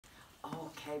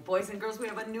Okay, boys and girls, we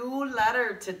have a new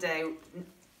letter today.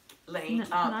 Lane,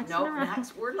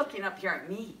 next. We're looking up here at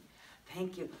me.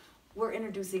 Thank you. We're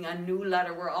introducing a new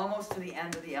letter. We're almost to the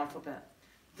end of the alphabet.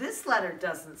 This letter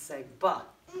doesn't say "ba."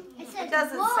 It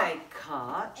doesn't say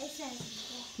 "ka." It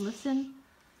says listen.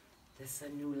 This is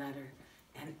a new letter,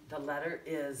 and the letter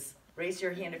is. Raise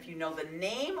your hand if you know the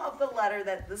name of the letter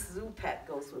that this zoo pet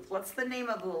goes with. What's the name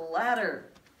of the letter?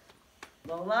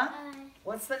 Lola?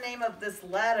 What's the name of this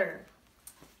letter?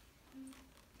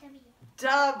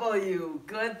 W.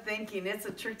 Good thinking. It's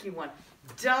a tricky one.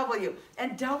 W.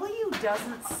 And W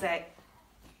doesn't say...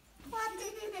 What?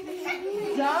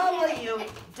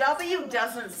 W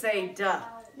doesn't say duh.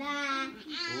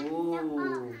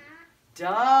 Ooh.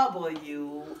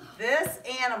 W. This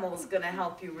animal is going to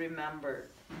help you remember.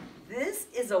 This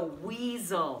is a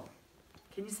weasel.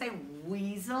 Can you say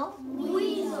weasel?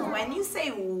 Weasel. When you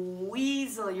say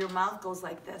weasel, your mouth goes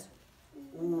like this.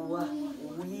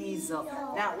 Weasel.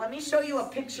 Now, let me show you a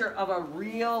picture of a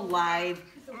real live.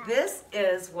 This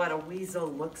is what a weasel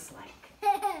looks like.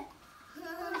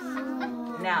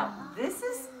 Now, this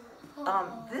is,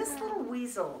 this little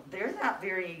weasel, they're not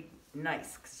very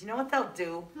nice. Because you know what they'll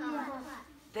do?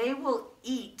 They will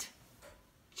eat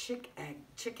chicken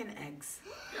eggs.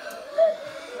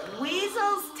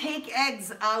 Weasels take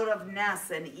eggs out of nests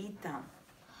and eat them.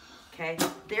 Okay?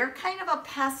 They're kind of a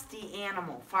pesty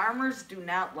animal. Farmers do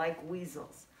not like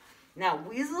weasels. Now,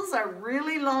 weasels are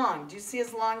really long. Do you see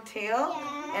his long tail?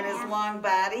 Yeah. And his long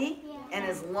body? Yeah. And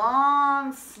his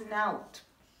long snout.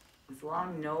 His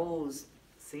long nose.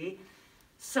 See?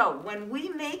 So, when we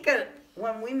make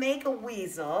a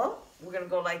weasel, we're going to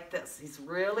go like this. He's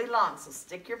really long, so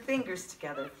stick your fingers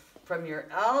together from your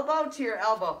elbow to your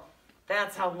elbow.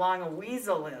 That's how long a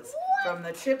weasel is. From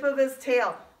the tip of his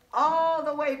tail all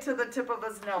the way to the tip of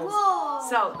his nose. Whoa.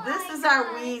 So this is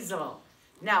our weasel.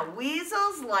 Now,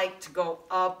 weasels like to go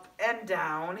up and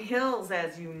down hills,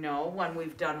 as you know, when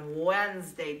we've done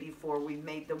Wednesday before. We've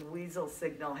made the weasel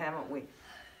signal, haven't we?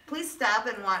 Please stop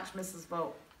and watch Mrs.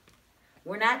 Vogt.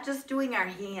 We're not just doing our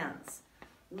hands.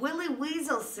 Willie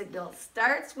Weasel's signal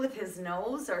starts with his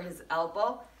nose or his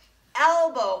elbow.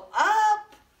 Elbow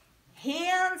up,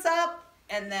 hands up,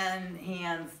 and then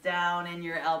hands down, and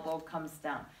your elbow comes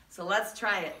down. So let's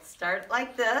try it. Start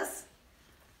like this.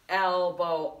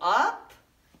 Elbow up,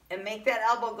 and make that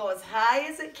elbow go as high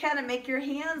as it can, and make your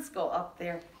hands go up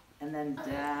there and then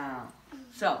down.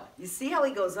 So you see how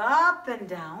he goes up and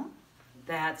down?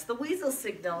 That's the weasel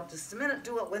signal. Just a minute,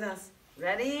 do it with us.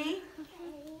 Ready?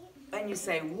 And you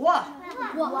say, what?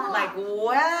 Like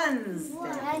Wednesday.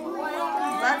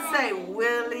 Let's say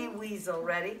Willie Weasel.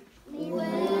 Ready?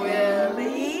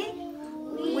 Willie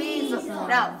Weasel.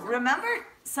 Now, remember,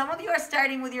 some of you are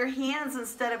starting with your hands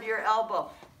instead of your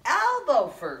elbow. Elbow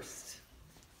first.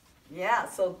 Yeah,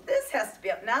 so this has to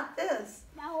be up, not this.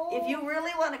 If you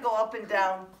really want to go up and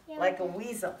down like a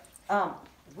weasel.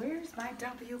 Where's my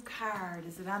W card?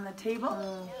 Is it on the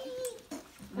table?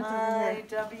 My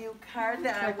W card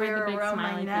that I wear around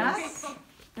my neck.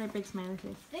 Very big smiley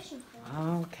face.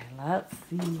 Okay, let's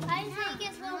see.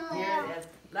 Here it is.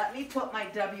 Let me put my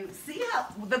W. See how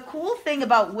the cool thing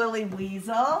about Willie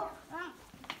Weasel?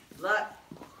 Look.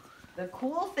 The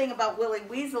cool thing about Willie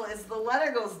Weasel is the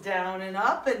letter goes down and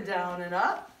up and down and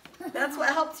up. That's what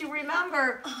helps you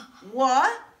remember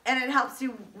what, and it helps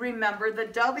you remember the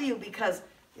W because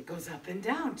it goes up and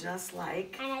down just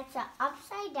like. And it's an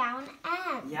upside down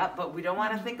M. Yep, but we don't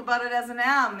want to think about it as an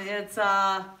M. It's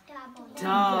a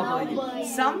W.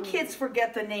 Some kids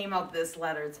forget the name of this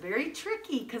letter. It's very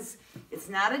tricky because it's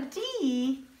not a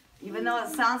D, even though it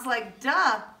sounds like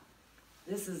duh.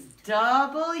 This is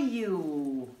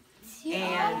W.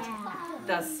 And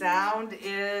the sound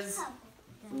is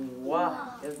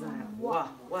wah, isn't it? Wah,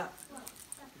 wah.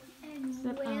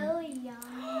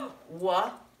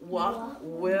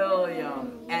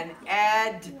 William. And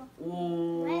Edwards,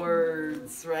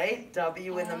 right?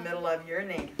 W in the middle of your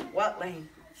name. What, Lane?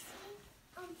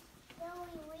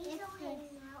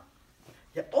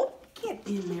 Yeah. Oh, get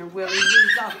in there, Willie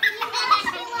Weasel.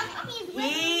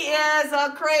 He is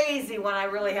a crazy one. I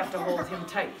really have to hold him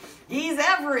tight. He's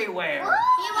everywhere.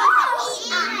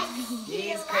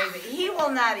 He's crazy. He will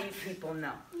not eat people,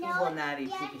 no. He will not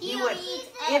eat people. He would,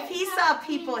 if he saw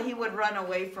people, he would run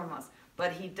away from us.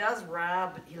 But he does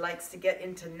rob. He likes to get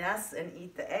into nests and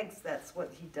eat the eggs. That's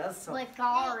what he does. So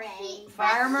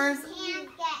farmers. He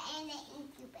can't get in the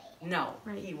incubator. No,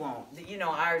 he won't. You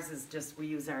know, ours is just, we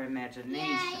use our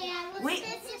imagination. Yeah.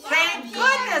 Thank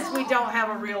goodness we don't have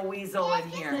a real weasel in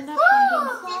here.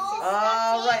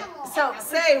 All right. So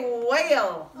say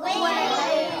whale.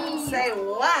 Whale. Say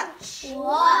watch.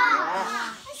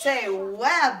 Watch. Say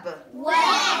web.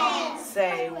 Web.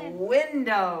 Say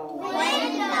window.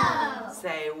 Window.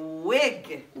 Say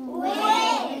wig.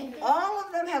 Wig. All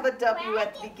of them have a W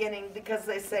at the beginning because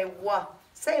they say wa.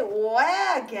 Say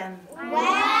wagon.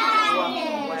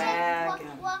 Wagon. Wagon.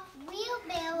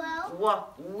 Wheelbarrow. Wa.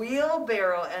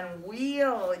 Wheelbarrow and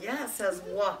wheel. Yeah, it says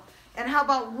wa. And how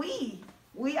about we?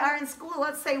 We are in school.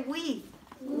 Let's say we.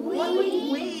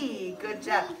 We. Good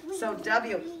job. So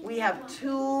W. We have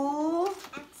 2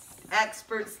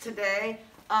 experts today.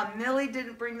 Millie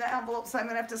didn't bring the envelope, so I'm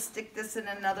going to have to stick this in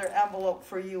another envelope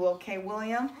for you. Okay,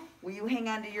 William? Will you hang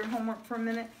on to your homework for a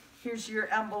minute? Here's your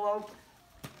envelope,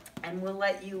 and we'll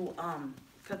let you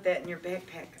put that in your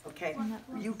backpack, okay?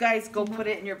 You guys go put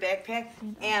it in your backpack,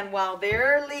 and while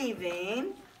they're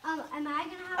leaving, Am I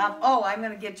gonna have? I'm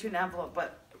going to get you an envelope,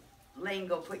 but Lane,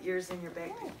 go put yours in your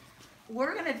backpack.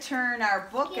 We're going to turn our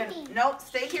book and, nope,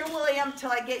 stay here, William,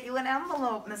 till I get you an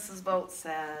envelope, Mrs. Vogt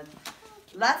said.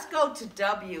 Let's go to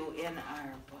W in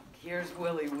our book. Here's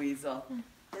Willie Weasel.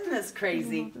 Isn't this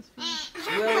crazy? Willie.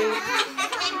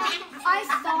 I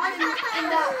saw it in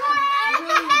that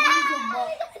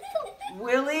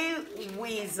Willie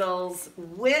Weasel's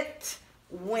wit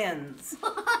wins.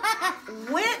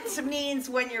 Wit means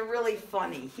when you're really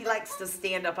funny. He likes to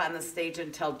stand up on the stage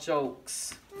and tell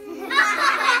jokes.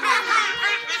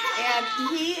 And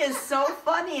he is so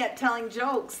funny at telling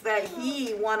jokes that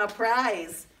he won a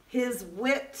prize. His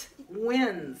wit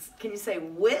wins. Can you say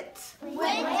wit? Wit.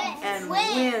 And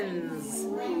wins.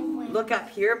 Look up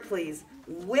here, please.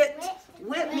 Wit.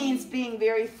 Wit means being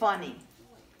very funny.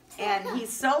 And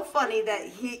he's so funny that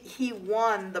he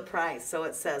won the prize. So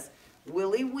it says,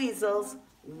 Willie Weasel's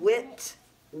wit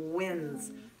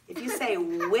wins. If you say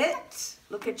wit,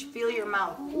 look at you, feel your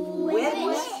mouth.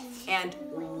 Wit and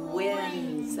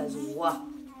wins. Says wah.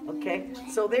 Okay,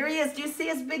 so there he is. Do you see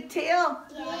his big tail?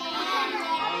 Yeah.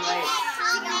 All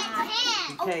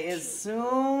right. Okay, as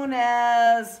soon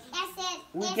as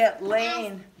we get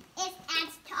Lane. It's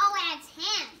as tall as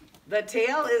him. The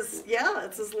tail is, yeah,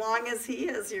 it's as long as he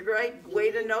is. You're right. Way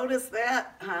to notice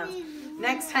that, huh?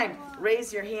 Next time,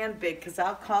 raise your hand big, because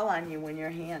I'll call on you when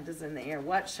your hand is in the air.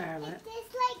 What, Charlotte?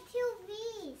 It's like 2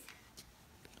 V's.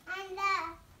 And the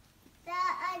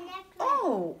necklace.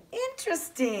 Oh,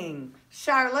 interesting.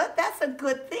 Charlotte, that's a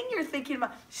good thing you're thinking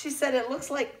about. She said it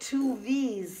looks like 2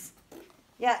 V's.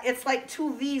 Yeah, it's like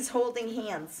 2 V's holding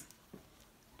hands.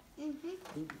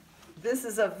 Mm-hmm. This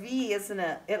is a V, isn't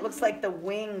it? It looks like the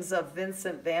wings of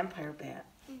Vincent Vampire Bat.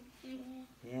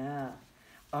 Yeah.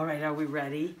 All right, are we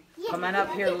ready? Come on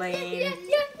up here, Lane.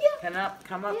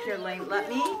 Come up here, Lane. Let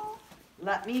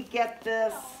me get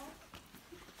this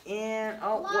in.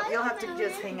 Oh, well, you'll have to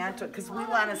just hang on to it because we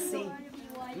want to see.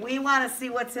 We want to see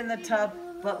what's in the tub,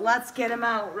 but let's get him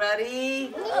out.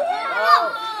 Ready?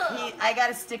 Oh, I got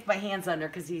to stick my hands under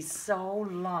because he's so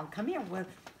long. Come here,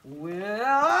 Will.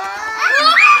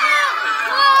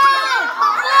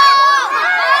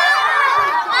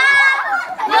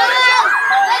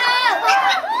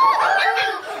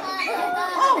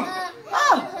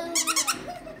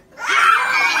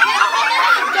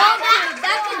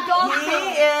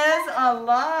 A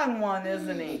long one,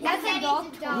 isn't he? That's a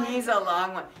dog toy. He's a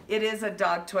long one. It is a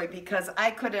dog toy because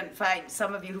I couldn't find,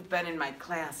 some of you who've been in my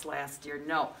class last year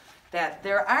know that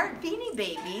there aren't Beanie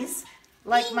Babies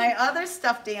like my other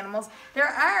stuffed animals. There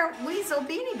are Weasel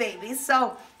Beanie Babies.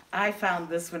 So I found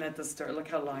this one at the store. Look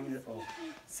how long it is. Oh,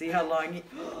 see how long he...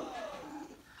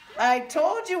 I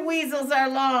told you weasels are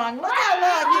long. Look how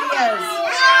long he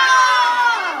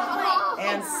is.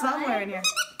 And somewhere in here...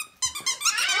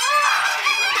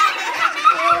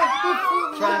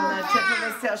 From the tip of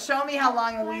his tail. Show me how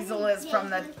long a weasel is from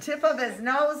the tip of his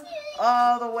nose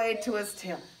all the way to his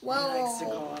tail. He likes to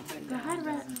go up and down,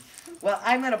 doesn't he? Well,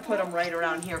 I'm going to put him right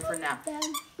around here for now.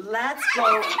 Let's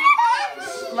go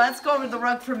over the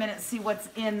rug for a minute and see what's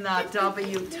in the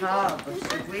W tub.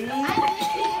 Should we? All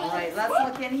right, let's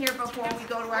look in here before we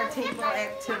go to our table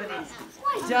activities.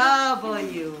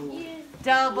 W,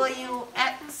 W,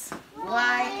 X,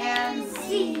 Y, and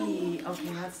Z.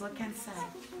 Okay, let's look inside.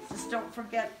 Just don't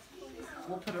forget,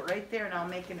 we'll put it right there and I'll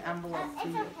make an envelope for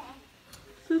you.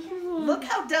 Look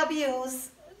how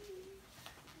W's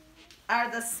are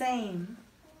the same,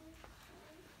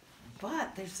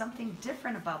 but there's something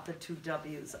different about the 2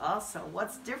 W's also.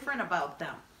 What's different about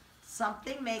them?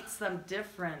 Something makes them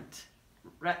different.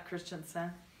 Rhett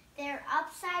Christensen? They're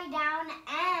upside down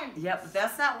M's. Yep, but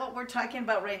that's not what we're talking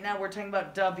about right now. We're talking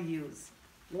about W's.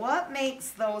 What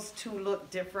makes those 2 look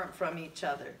different from each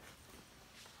other?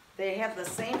 They have the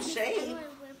same shape.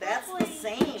 That's the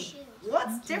same.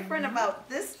 What's different about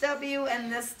this W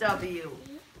and this W?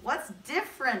 What's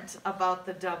different about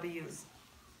the W's,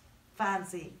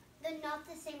 Fonzie? They're not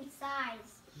the same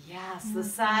size. Yes, the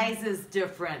size is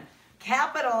different.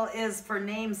 Capital is for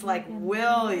names like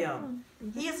William.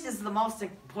 He is just the most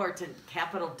important,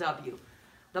 capital W.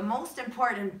 The most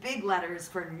important big letters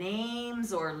for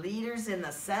names or leaders in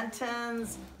the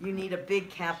sentence, you need a big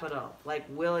capital, like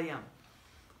William.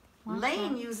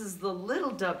 Lane uses the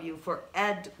little w for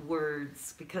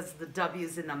Edwards because the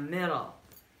W's in the middle.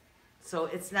 So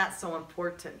it's not so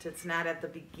important. It's not at the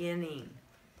beginning.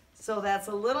 So that's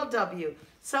a little w.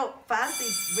 So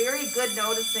Fonzie, very good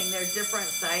noticing their different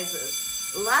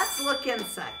sizes. Let's look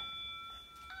inside.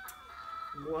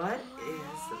 What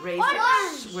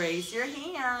is, raise your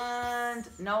hand.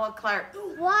 Noah Clark.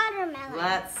 Watermelon.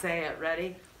 Let's say it,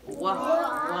 ready?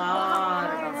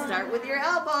 Watermelon. Start with your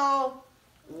elbow.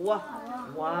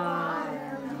 Watermelon.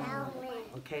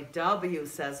 Okay, W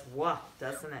says wah,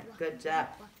 doesn't it? Good job.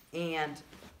 And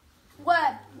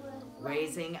Web.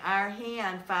 raising our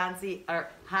hand, Fonzie, or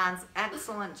Hans,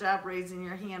 excellent job raising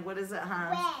your hand. What is it,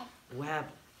 Hans? Web.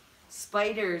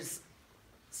 Spiders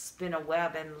spin a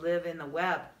web and live in the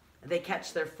web. They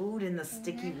catch their food in the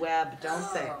sticky web,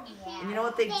 don't they? And you know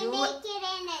what they do? They make it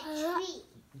in a tree.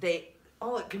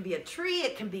 It can be a tree,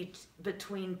 it can be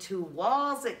between two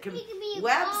walls, it can be a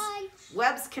webs. bunch.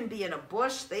 Webs can be in a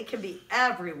bush, they can be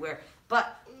everywhere.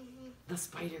 But the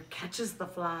spider catches the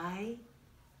fly.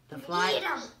 The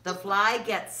fly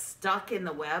gets stuck in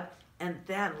the web, and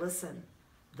then listen,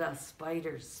 the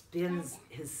spider spins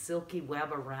his silky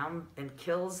web around and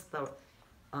kills the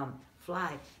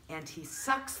fly, and he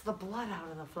sucks the blood out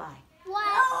of the fly.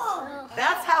 What?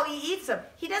 That's how he eats them.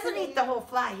 He doesn't eat the whole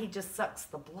fly, he just sucks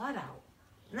the blood out.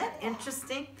 Isn't that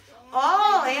interesting?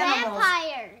 All animals,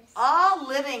 Vampires. all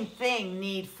living things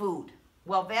need food.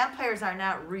 Well, vampires are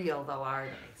not real though, are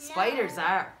they? Spiders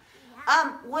are.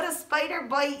 Would a spider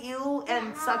bite you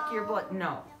and suck your blood?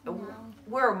 No.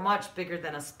 We're much bigger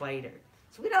than a spider.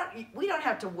 So we don't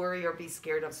have to worry or be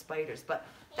scared of spiders, but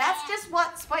that's just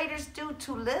what spiders do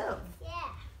to live. Yeah.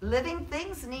 Living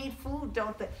things need food,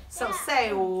 don't they? So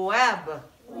say web.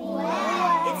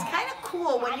 It's kind of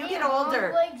cool when you get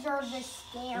older.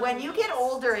 When you get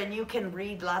older and you can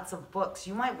read lots of books,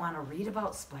 you might want to read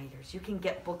about spiders. You can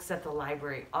get books at the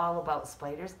library all about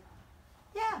spiders.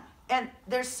 Yeah, and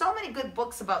there's so many good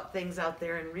books about things out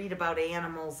there, and read about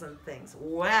animals and things.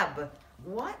 Web.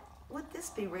 What would this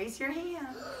be? Raise your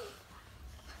hand.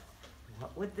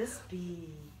 What would this be?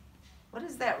 What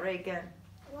is that, Reagan?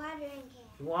 Watering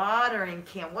can. Watering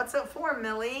can. What's it for,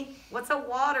 Millie? What's a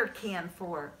water can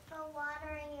for? For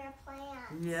watering your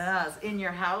plants. Yes, in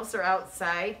your house or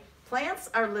outside. Plants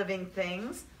are living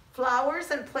things.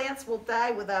 Flowers and plants will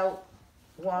die without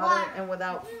water and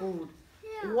without food.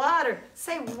 Yeah. Water.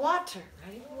 Say water,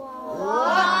 right?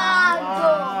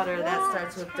 Water. That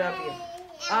starts with W.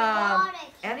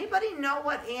 Anybody know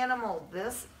what animal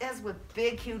this is with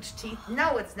big, huge teeth?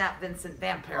 No, it's not Vincent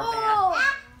Vampire Bat.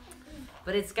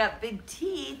 But it's got big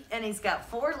teeth, and he's got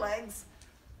 4 legs.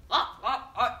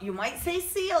 You might say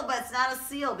seal, but it's not a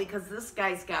seal because this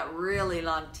guy's got really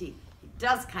long teeth. He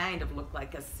does kind of look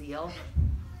like a seal.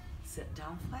 Sit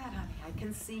down flat, honey. I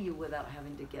can see you without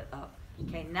having to get up.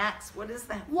 Okay, next. What is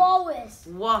that? Walrus.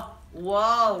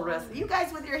 Walrus. You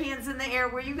guys with your hands in the air,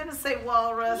 were you going to say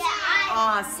walrus? Yeah.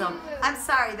 Awesome. I'm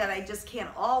sorry that I just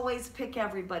can't always pick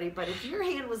everybody, but if your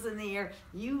hand was in the air,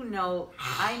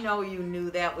 I know you knew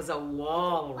that was a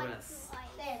walrus.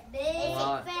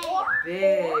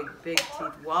 Big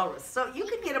teeth walrus. So you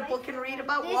could get a book and read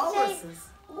about walruses.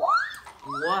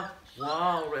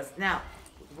 Walrus. Now,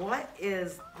 what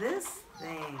is this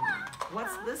thing?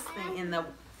 What's this thing in the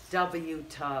W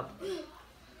tub?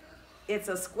 It's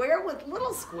a square with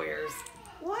little squares.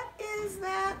 What is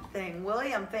that thing?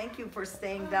 William, thank you for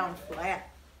staying down flat.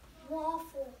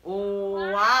 Waffle.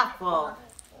 Waffle.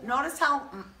 Notice how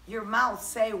your mouth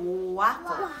say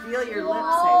waffle. Feel your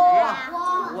lips say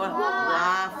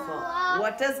waffle.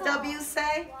 What does W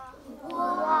say?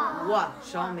 What?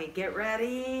 Show me. Get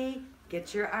ready.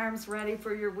 Get your arms ready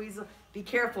for your weasel. Be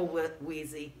careful with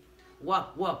Wheezy.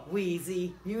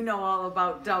 Wheezy. You know all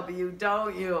about W,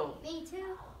 don't you? Me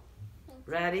too.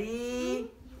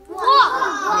 Ready?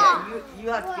 Yeah, you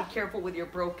have to be careful with your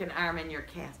broken arm and your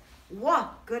cast.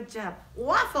 Good job.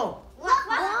 Waffle.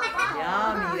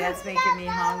 Yummy, that's making me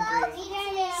hungry.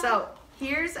 So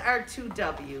here's our 2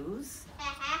 W's.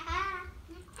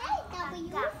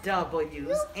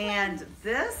 W's. And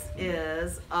this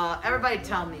is, everybody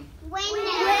tell me. Window.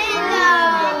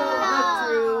 Look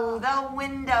through the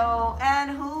window,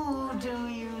 and who do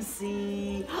you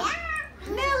see?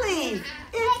 Millie.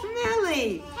 It's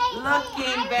Millie.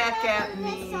 Looking back at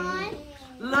me.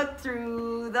 Look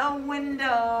through the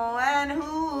window and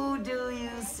who do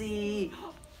you see?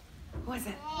 Who is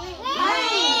it? Lane.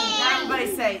 Now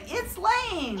everybody say, it's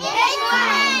Lane. It's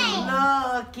Lane.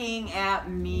 Looking at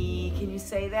me. Can you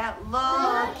say that?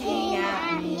 Looking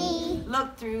at me.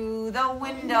 Look through the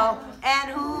window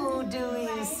and who do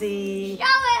you see?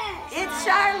 Charlotte. It's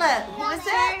Charlotte. Who is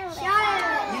it?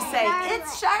 Charlotte. You say,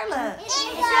 it's Charlotte. It's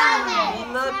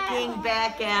Charlotte. Looking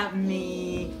back at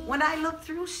me. When I look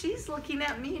through, she's looking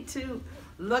at me too.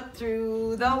 Look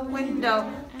through the window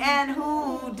and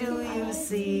who do you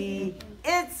see?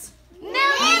 It's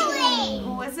Millie.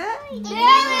 who is it?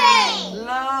 Millie.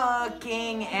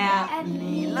 Looking at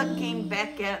me, looking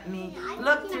back at me.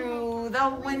 Look through the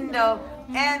window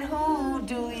and who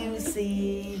do you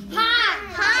see?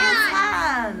 It's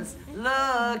Hans.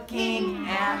 Looking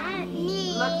at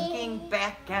me, looking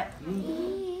back at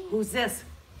me. Who's this?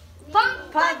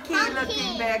 Punky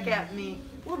looking back at me.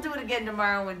 We'll do it again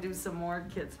tomorrow and do some more,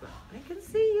 kids. But I can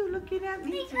see you looking at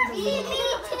me through the window.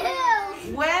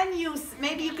 Me too. When you,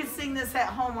 maybe you could sing this at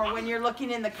home or when you're looking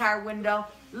in the car window.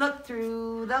 Look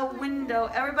through the window.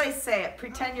 Everybody say it.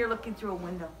 Pretend you're looking through a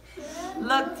window.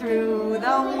 Look through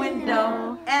the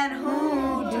window and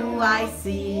who do I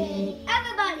see?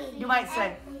 Everybody. You might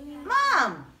say,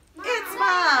 Mom, it's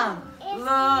Mom.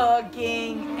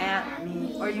 Looking at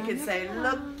me. Or you could say,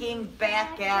 looking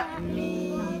back at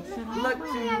me. Look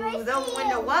through the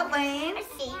window. What, Lane? I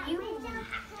see you.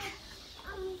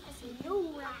 I see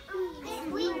you.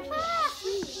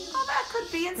 Oh, that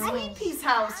could be in Sweet Pea's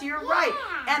house. You're right.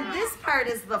 And this part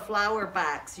is the flower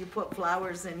box. You put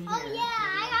flowers in here. Oh yeah,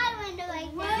 I got a window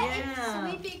like that. Yeah.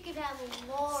 Sweet Pea could have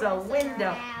a wall. So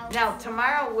window. Now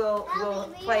tomorrow we'll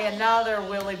play another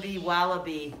Willy Bee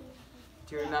Wallaby.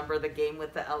 Do you remember the game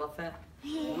with the elephant?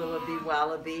 Willy Bee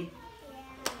Wallaby.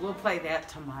 We'll play that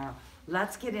tomorrow.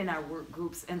 Let's get in our work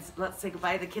groups and let's say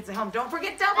goodbye to the kids at home. Don't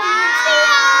forget double.